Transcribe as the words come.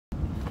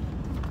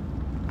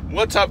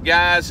What's up,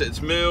 guys?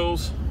 It's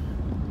Mills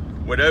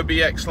with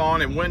OBX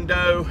Lawn and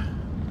Window.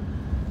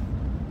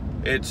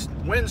 It's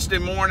Wednesday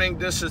morning.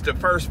 This is the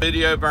first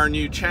video of our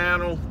new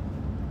channel.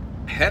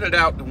 Headed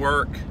out to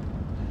work.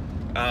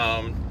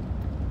 To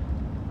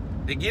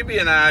give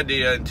you an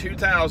idea, in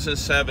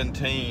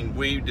 2017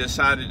 we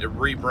decided to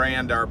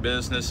rebrand our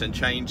business and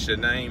change the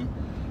name.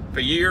 For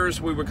years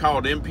we were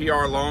called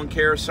NPR Lawn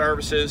Care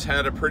Services,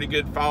 had a pretty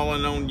good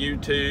following on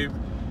YouTube,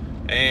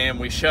 and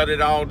we shut it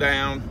all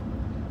down.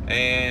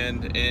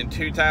 And in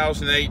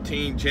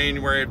 2018,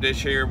 January of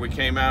this year, we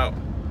came out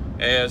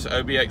as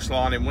OBX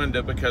Lawn and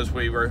Window because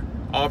we were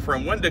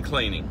offering window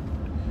cleaning.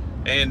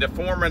 And the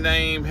former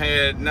name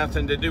had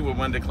nothing to do with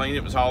window cleaning.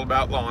 It was all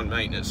about lawn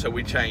maintenance, so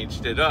we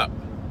changed it up.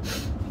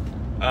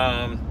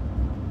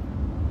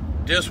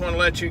 Just want to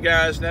let you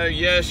guys know,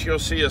 yes, you'll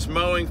see us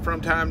mowing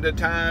from time to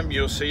time.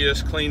 You'll see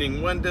us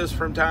cleaning windows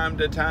from time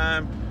to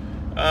time.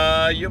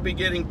 You'll be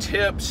getting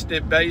tips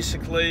that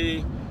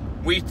basically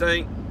we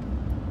think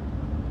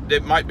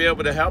that might be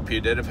able to help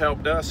you, that have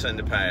helped us in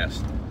the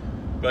past.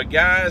 But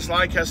guys,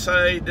 like I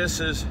say,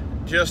 this is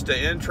just an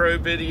intro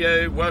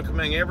video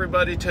welcoming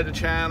everybody to the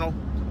channel,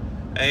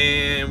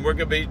 and we're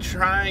going to be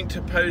trying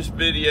to post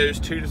videos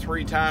 2 to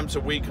 3 times a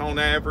week on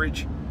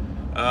average.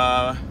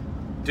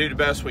 Do the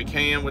best we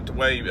can with the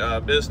way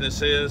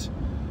business is.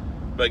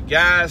 But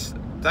guys,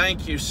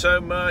 thank you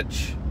so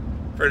much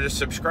for the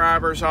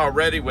subscribers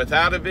already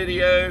without a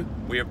video.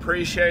 We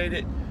appreciate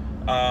it.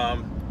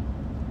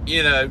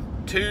 You know,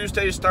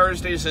 Tuesdays,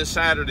 Thursdays, and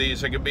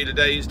Saturdays are going to be the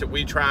days that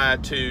we try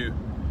to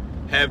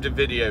have the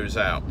videos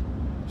out.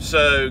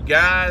 So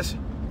guys,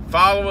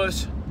 follow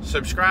us,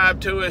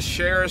 subscribe to us,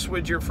 share us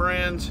with your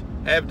friends,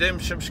 have them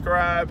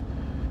subscribe.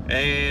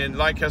 And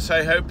like I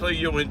say, hopefully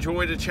you'll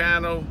enjoy the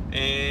channel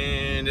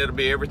and it'll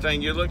be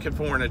everything you're looking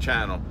for in a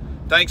channel.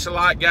 Thanks a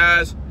lot,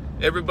 guys.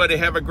 Everybody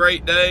have a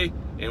great day,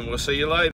 and we'll see you later.